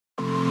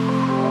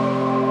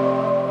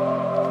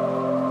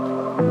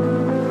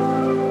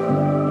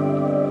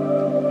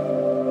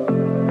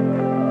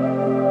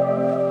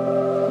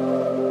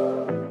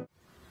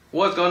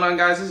what's going on,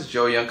 guys? This is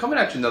Joey. I'm coming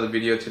at you another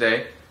video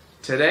today.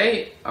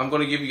 Today, I'm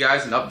going to give you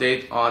guys an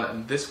update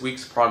on this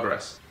week's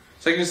progress.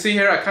 So you can see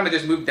here, I kind of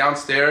just moved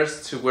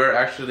downstairs to where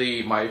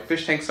actually my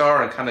fish tanks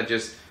are, and kind of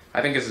just,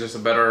 I think it's just a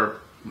better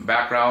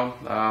background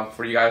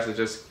for you guys to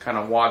just kind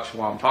of watch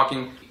while I'm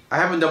talking. I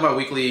haven't done my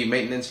weekly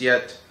maintenance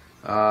yet,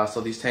 so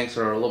these tanks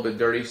are a little bit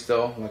dirty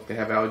still, like they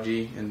have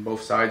algae in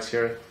both sides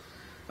here.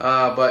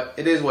 But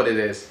it is what it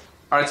is.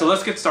 Alright, so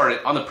let's get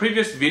started. On the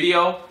previous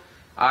video,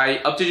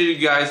 I updated you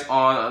guys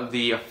on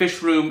the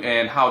fish room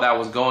and how that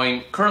was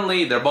going.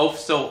 Currently, they're both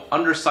still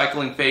under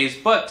cycling phase,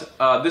 but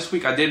this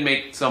week I did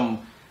make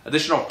some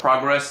additional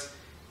progress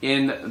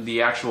in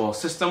the actual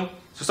system.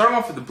 So starting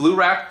off with the blue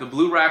rack,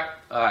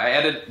 I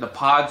added the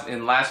pods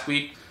in last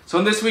week. So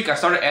in this week, I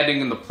started adding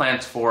in the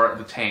plants for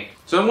the tank.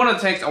 So in one of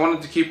the tanks, I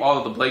wanted to keep all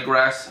of the blade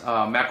grass,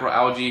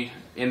 macroalgae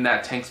in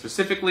that tank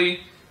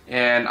specifically.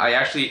 And I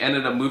actually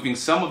ended up moving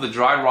some of the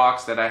dry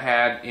rocks that I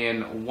had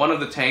in one of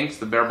the tanks,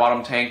 the bare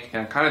bottom tank,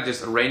 and kind of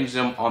just arranged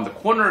them on the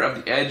corner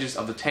of the edges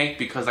of the tank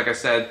because, like I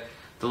said,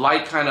 the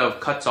light kind of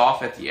cuts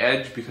off at the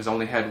edge because I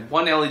only had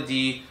one LED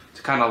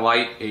to kind of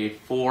light a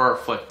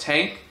 4-foot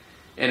tank.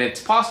 And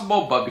it's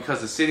possible, but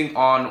because it's sitting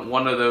on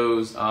one of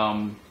those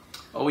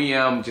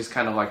OEM just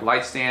kind of like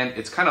light stand,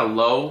 it's kind of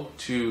low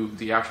to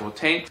the actual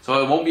tank,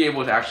 so it won't be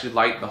able to actually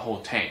light the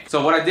whole tank.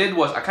 So what I did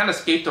was I kind of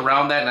scaped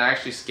around that, and I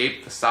actually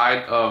scaped the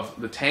side of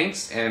the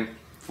tanks, and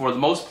for the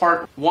most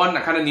part, one,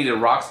 I kind of needed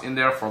rocks in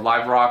there for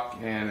live rock,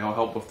 and it'll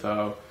help with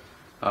the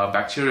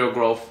bacterial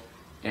growth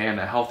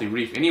and a healthy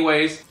reef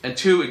anyways, and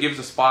two, it gives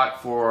a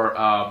spot for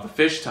the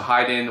fish to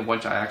hide in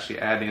once I actually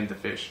add in the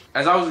fish.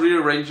 As I was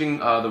rearranging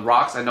the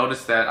rocks, I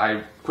noticed that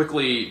I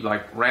quickly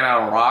ran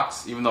out of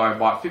rocks. Even though I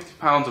bought 50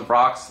 pounds of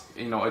rocks,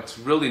 you know, it's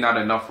really not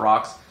enough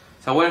rocks.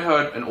 So I went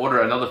ahead and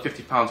ordered another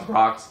 50 pounds of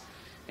rocks,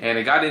 and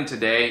it got in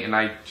today, and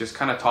I just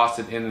kind of tossed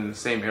it in the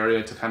same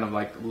area to kind of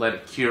let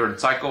it cure and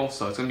cycle.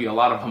 So it's going to be a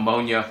lot of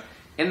ammonia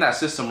in that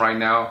system right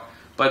now.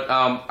 But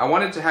I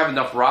wanted to have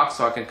enough rocks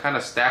so I can kind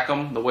of stack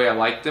them the way I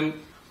like them.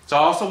 So I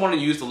also want to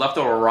use the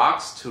leftover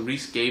rocks to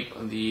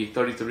rescape the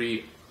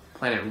 33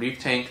 Planet Reef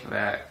tank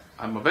that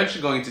I'm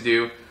eventually going to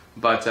do,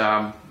 but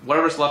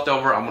whatever's left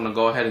over, I'm going to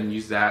go ahead and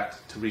use that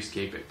to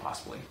rescape it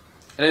possibly.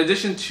 In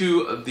addition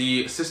to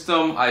the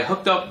system, I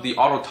hooked up the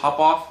auto top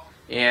off,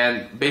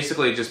 and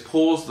basically it just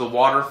pulls the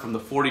water from the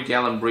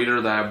 40-gallon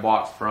breeder that I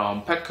bought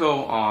from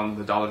Petco on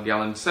the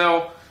 $1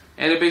 sale,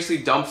 and it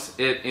basically dumps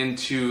it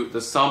into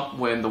the sump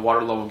when the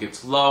water level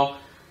gets low.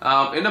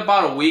 In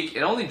about a week,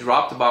 it only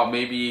dropped about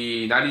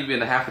maybe not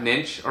even a half an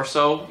inch or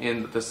so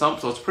in the sump,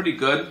 so it's pretty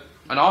good.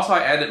 And also I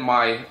added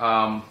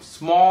my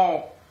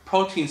small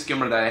protein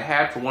skimmer that I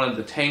had for one of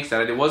the tanks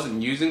that I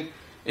wasn't using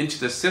into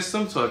the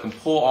system, so I can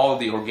pull all of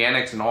the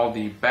organics and all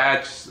the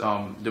bad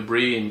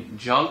debris and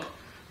junk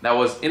that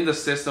was in the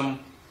system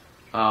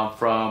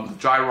from the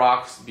dry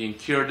rocks being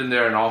cured in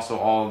there, and also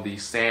all of the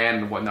sand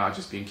and whatnot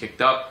just being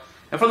kicked up.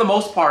 And for the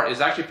most part,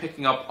 it's actually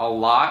picking up a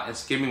lot and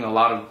skimming a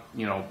lot of,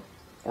 you know,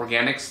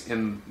 organics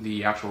in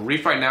the actual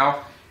reef right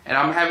now, and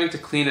I'm having to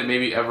clean it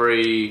maybe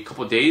every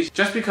couple of days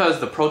just because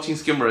the protein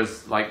skimmer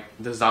is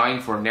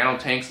designed for nano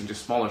tanks and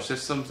just smaller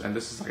systems, and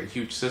this is a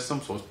huge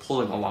system, so it's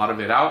pulling a lot of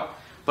it out.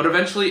 But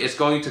eventually it's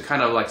going to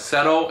kind of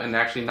settle and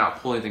actually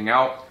not pull anything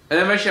out,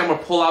 and eventually I'm going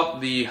to pull out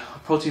the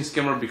protein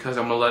skimmer because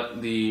I'm going to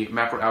let the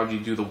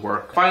macroalgae do the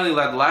work. Finally,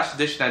 the last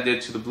addition I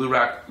did to the blue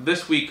rack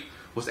this week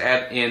was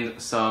add in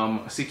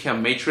some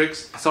CChem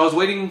matrix. So I was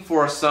waiting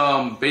for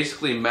some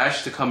basically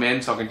mesh to come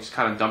in so I can just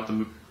kind of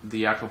dump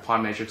the actual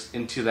pond matrix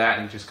into that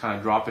and just kind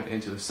of drop it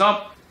into the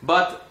sump.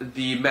 But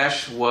the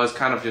mesh was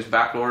kind of just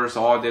backordered,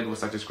 so all I did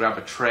was I just grabbed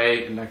a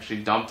tray and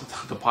actually dumped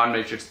the pond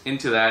matrix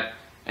into that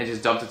and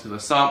just dumped it to the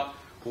sump.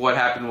 But what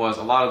happened was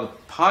a lot of the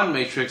pond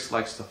matrix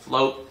likes to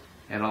float,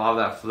 and a lot of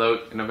that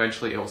float, and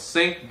eventually it will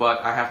sink,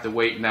 but I have to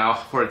wait now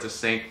for it to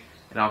sink,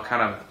 and I'll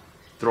kind of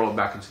throw it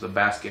back into the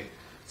basket.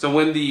 So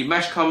when the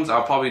mesh comes,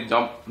 I'll probably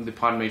dump the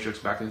pond matrix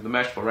back into the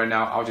mesh, but right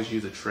now I'll just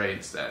use a tray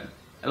instead.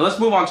 And let's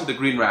move on to the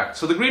green rack.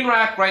 So the green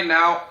rack right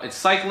now, it's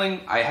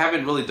cycling. I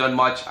haven't really done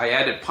much. I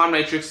added pond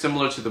matrix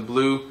similar to the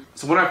blue.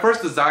 So when I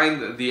first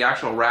designed the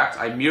actual racks,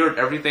 I mirrored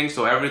everything,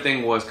 so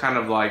everything was kind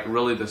of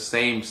really the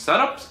same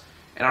setups.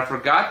 And I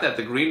forgot that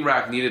the green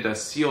rack needed a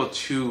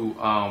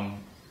CO2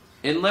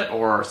 inlet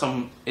or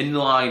some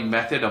inline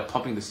method of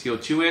pumping the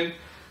CO2 in.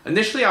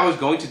 Initially, I was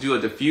going to do a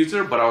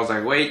diffuser, but I was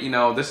like, wait, you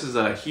know, this is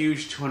a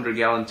huge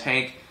 200-gallon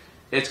tank.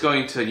 It's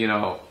going to, you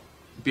know,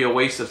 be a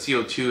waste of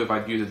CO2 if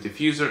I use a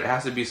diffuser. It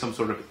has to be some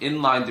sort of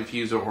inline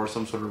diffuser or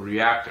some sort of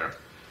reactor.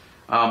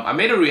 I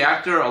made a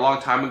reactor a long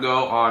time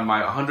ago on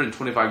my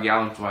 125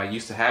 gallons when I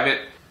used to have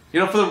it. You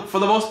know, for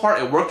the most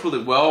part, it worked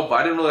really well, but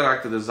I didn't really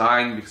like the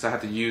design because I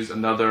had to use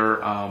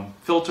another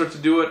filter to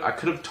do it. I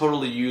could have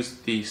totally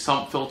used the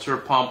sump filter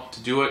pump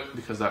to do it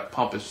because that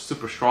pump is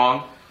super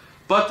strong.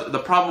 But the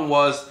problem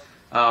was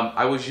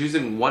I was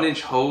using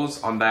 1-inch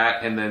hose on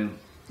that, and then,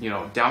 you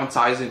know,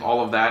 downsizing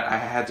all of that, I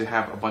had to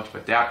have a bunch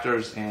of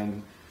adapters,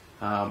 and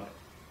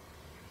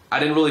I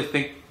didn't really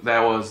think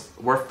that was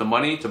worth the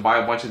money to buy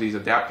a bunch of these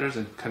adapters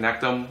and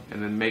connect them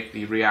and then make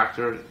the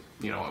reactor,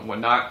 you know, and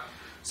whatnot.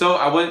 So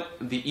I went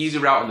the easy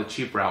route and the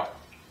cheap route.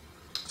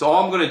 So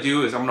all I'm going to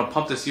do is I'm going to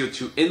pump the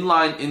CO2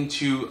 inline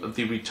into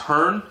the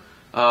return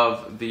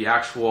of the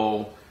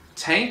actual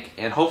tank,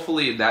 and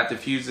hopefully that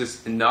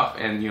diffuses enough,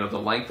 and you know, the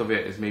length of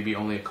it is maybe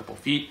only a couple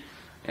feet,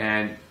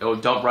 and it will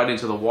dump right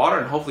into the water,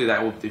 and hopefully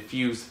that will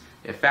diffuse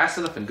it fast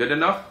enough and good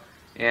enough,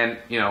 and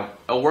you know,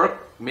 it'll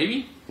work.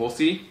 Maybe we'll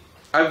see.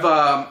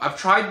 I've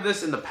tried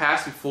this in the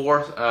past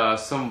before,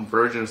 some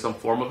version, some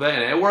form of it,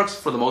 and it works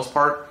for the most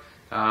part.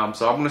 So I'm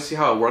going to see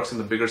how it works in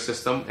the bigger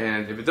system,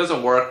 and if it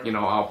doesn't work, you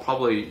know, I'll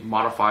probably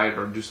modify it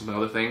or do some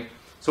other thing.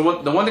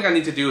 So the one thing I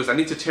need to do is I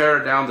need to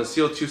tear down the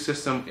CO2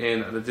 system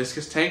in the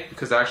discus tank,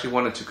 because I actually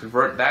wanted to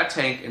convert that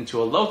tank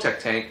into a low-tech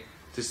tank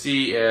to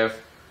see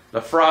if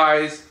the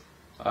fries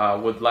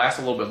would last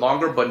a little bit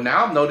longer. But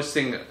now I'm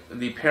noticing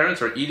the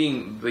parents are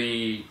eating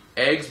the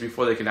eggs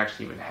before they can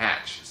actually even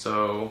hatch.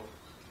 So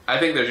I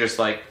think they're just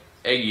like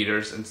egg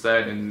eaters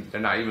instead, and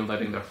they're not even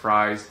letting their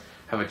fries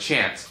have a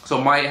chance. So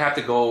I might have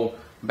to go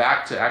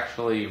back to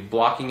actually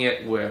blocking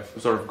it with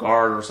sort of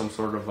guard or some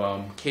sort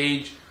of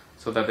cage,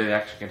 so that they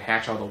actually can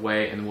hatch all the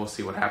way, and we'll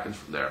see what happens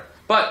from there.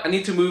 But I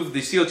need to move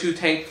the CO2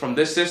 tank from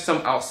this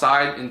system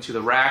outside into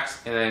the racks,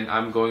 and then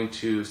I'm going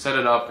to set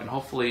it up, and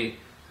hopefully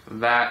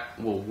that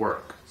will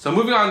work. So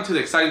moving on to the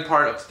exciting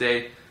part of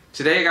today.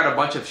 Today I got a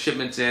bunch of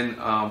shipments in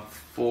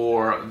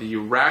for the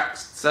rack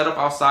setup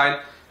outside.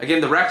 Again,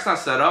 the rack's not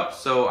set up,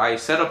 so I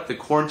set up the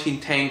quarantine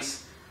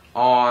tanks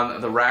on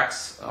the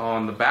racks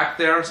on the back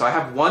there. So I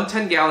have one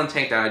 10-gallon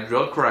tank that I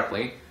drilled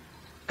correctly.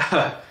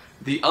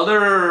 The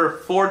other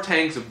 4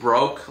 tanks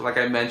broke, like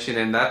I mentioned,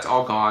 and that's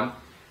all gone.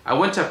 I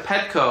went to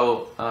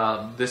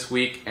Petco this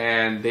week,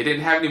 and they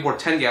didn't have any more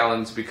 10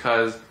 gallons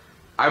because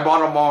I bought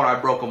them all and I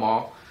broke them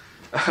all.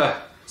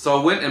 So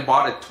I went and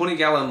bought a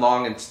 20-gallon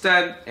long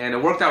instead, and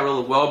it worked out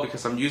really well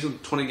because I'm using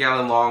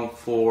 20-gallon long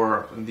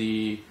for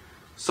the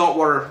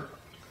saltwater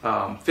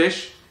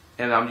fish,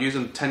 and I'm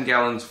using 10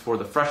 gallons for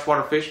the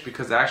freshwater fish,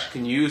 because I actually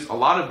can use a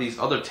lot of these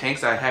other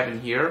tanks that I have in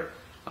here.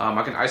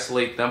 I can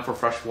isolate them for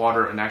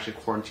freshwater and actually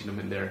quarantine them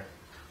in there.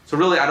 So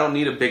really, I don't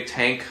need a big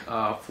tank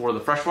for the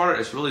freshwater.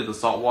 It's really the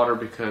saltwater,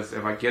 because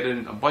if I get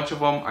in a bunch of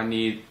them, I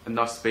need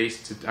enough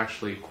space to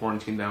actually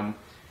quarantine them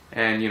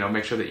and, you know,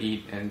 make sure they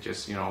eat and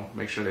just, you know,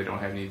 make sure they don't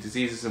have any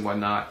diseases and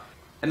whatnot.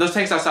 And those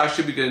tanks outside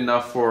should be good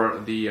enough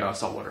for the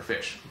saltwater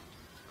fish.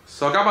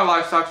 So I got my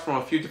livestock from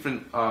a few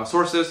different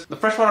sources. The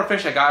freshwater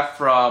fish I got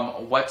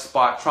from Wet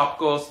Spot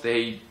Tropicals.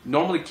 They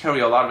normally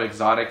carry a lot of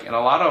exotic and a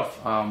lot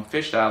of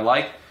fish that I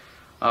like.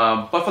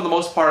 But for the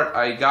most part,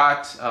 I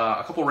got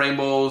a couple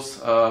rainbows,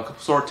 a couple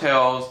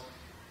swordtails,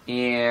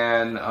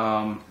 and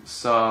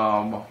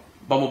some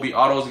bumblebee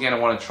autos again. I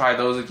want to try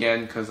those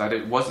again because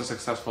wasn't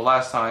successful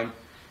last time,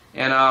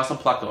 and some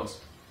plecos.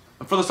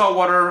 And for the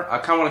saltwater, I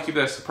kind of want to keep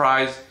it a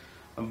surprise,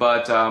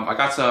 but I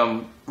got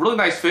some really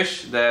nice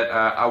fish that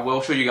I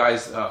will show you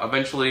guys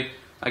eventually.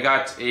 I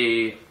got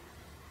a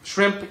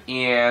shrimp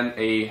and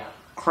a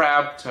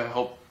crab to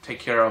help take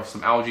care of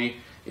some algae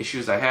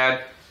issues I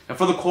had. And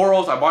for the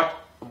corals, I bought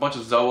a bunch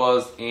of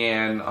zoas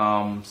and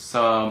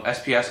some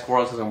SPS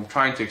corals, because I'm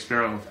trying to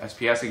experiment with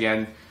SPS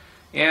again.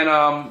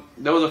 And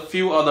there was a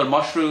few other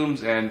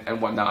mushrooms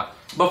and whatnot.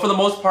 But for the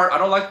most part, I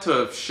don't like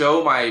to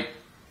show my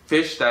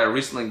fish that I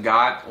recently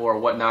got or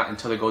whatnot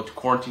until they go to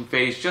quarantine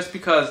phase, just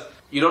because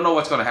you don't know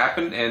what's going to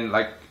happen. And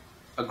like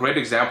a great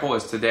example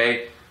is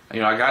today, you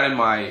know, I got in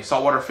my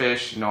saltwater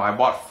fish, you know, I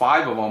bought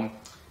 5 of them,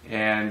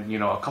 and you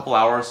know, a couple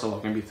hours,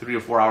 so maybe 3 or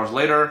 4 hours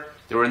later,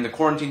 they were in the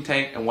quarantine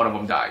tank and one of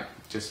them died,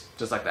 just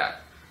like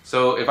that.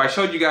 So if I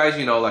showed you guys,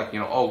 you know, like, you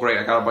know, oh great,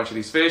 I got a bunch of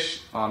these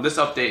fish, on this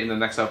update and the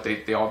next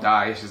update they all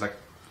die, it's just like,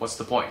 what's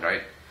the point,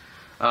 right?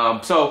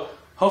 So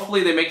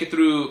hopefully they make it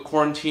through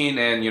quarantine,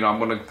 and you know, I'm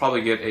gonna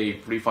probably get a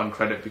refund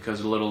credit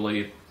because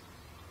literally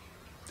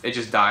it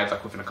just died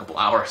like within a couple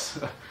hours. So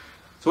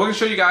what I'm gonna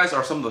show you guys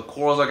are some of the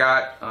corals I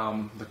got.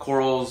 The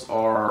corals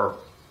are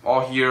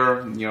all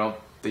here, you know,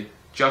 they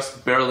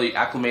just barely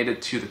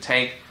acclimated to the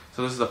tank,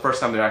 so this is the first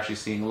time they're actually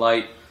seeing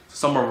light.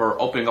 Some of them are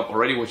opening up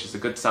already, which is a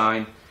good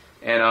sign.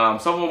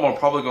 And some of them are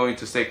probably going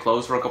to stay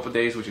closed for a couple of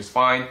days, which is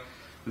fine.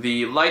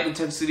 The light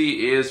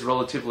intensity is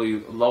relatively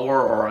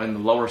lower, or in the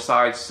lower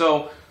side,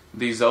 so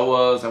the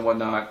zoas and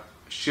whatnot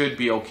should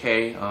be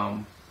okay.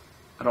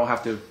 I don't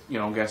have to, you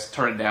know,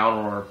 turn it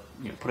down or,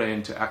 you know, put it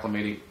into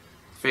acclimating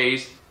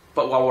phase.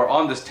 But while we're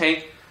on this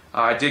tank,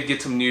 I did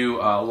get some new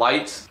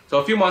lights. So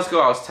a few months ago,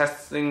 I was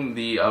testing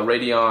the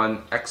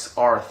Radeon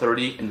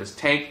XR30 in this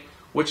tank,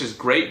 which is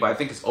great, but I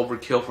think it's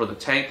overkill for the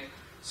tank.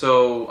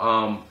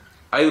 So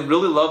I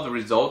really love the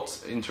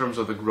results in terms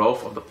of the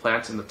growth of the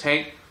plants in the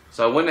tank.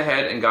 So I went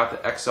ahead and got the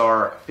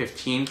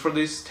XR15 for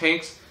these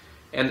tanks.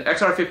 And the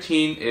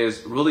XR15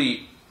 is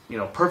really, you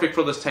know, perfect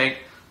for this tank.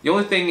 The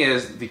only thing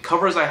is the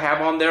covers I have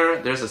on there,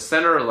 there's a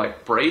center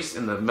like brace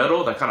in the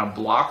middle that kind of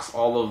blocks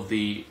all of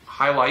the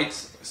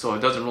highlights, so it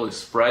doesn't really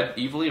spread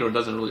evenly, or it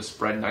doesn't really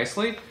spread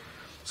nicely.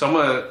 So I'm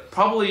going to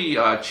probably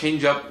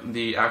change up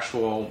the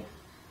actual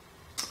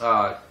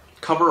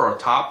cover or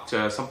top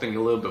to something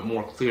a little bit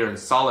more clear and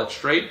solid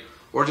straight,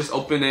 or just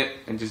open it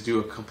and just do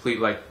a complete,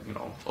 like, you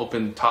know,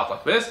 open top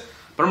like this.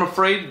 But I'm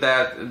afraid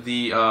that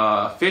the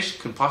fish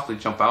can possibly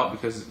jump out,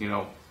 because, you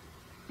know,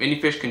 any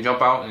fish can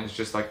jump out, and it's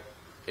just like,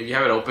 if you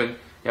have it open,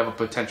 you have a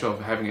potential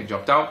of having it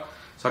jumped out.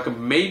 So I could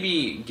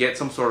maybe get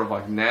some sort of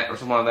like net or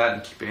something like that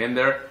and keep it in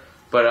there,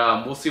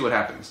 but we'll see what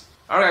happens.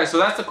 Alright guys, so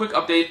that's a quick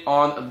update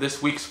on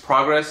this week's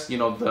progress. You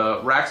know, the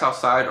racks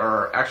outside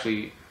are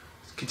actually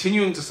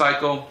continuing to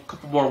cycle, a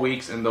couple more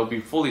weeks and they'll be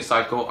fully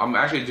cycled. I'm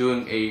actually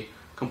doing a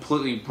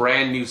completely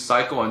brand new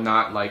cycle and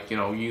not, like, you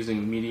know,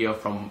 using media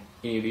from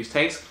any of these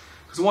tanks.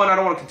 Because one, I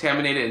don't want to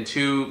contaminate it, and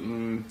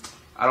two,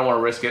 I don't want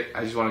to risk it.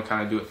 I just want to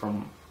kind of do it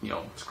from, you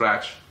know,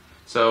 scratch.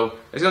 So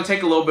it's going to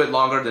take a little bit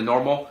longer than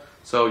normal.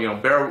 So, you know,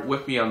 bear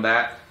with me on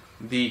that.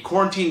 The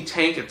quarantine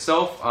tank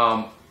itself,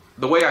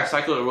 the way I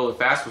cycled it really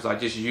fast was I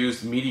just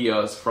used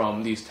medias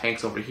from these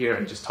tanks over here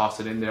and just tossed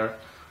it in there.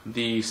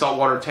 The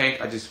saltwater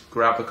tank, I just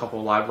grabbed a couple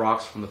of live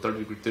rocks from the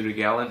 30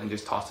 gallon and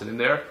just tossed it in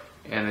there,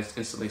 and it's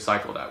instantly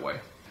cycled that way.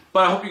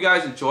 But I hope you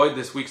guys enjoyed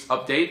this week's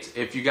update.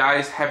 If you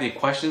guys have any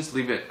questions,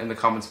 leave it in the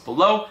comments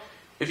below.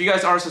 If you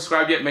guys aren't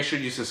subscribed yet, make sure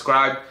you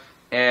subscribe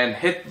and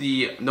hit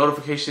the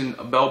notification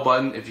bell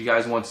button if you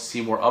guys want to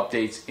see more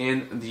updates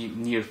in the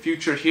near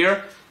future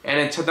here. And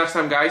until next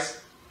time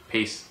guys,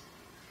 peace.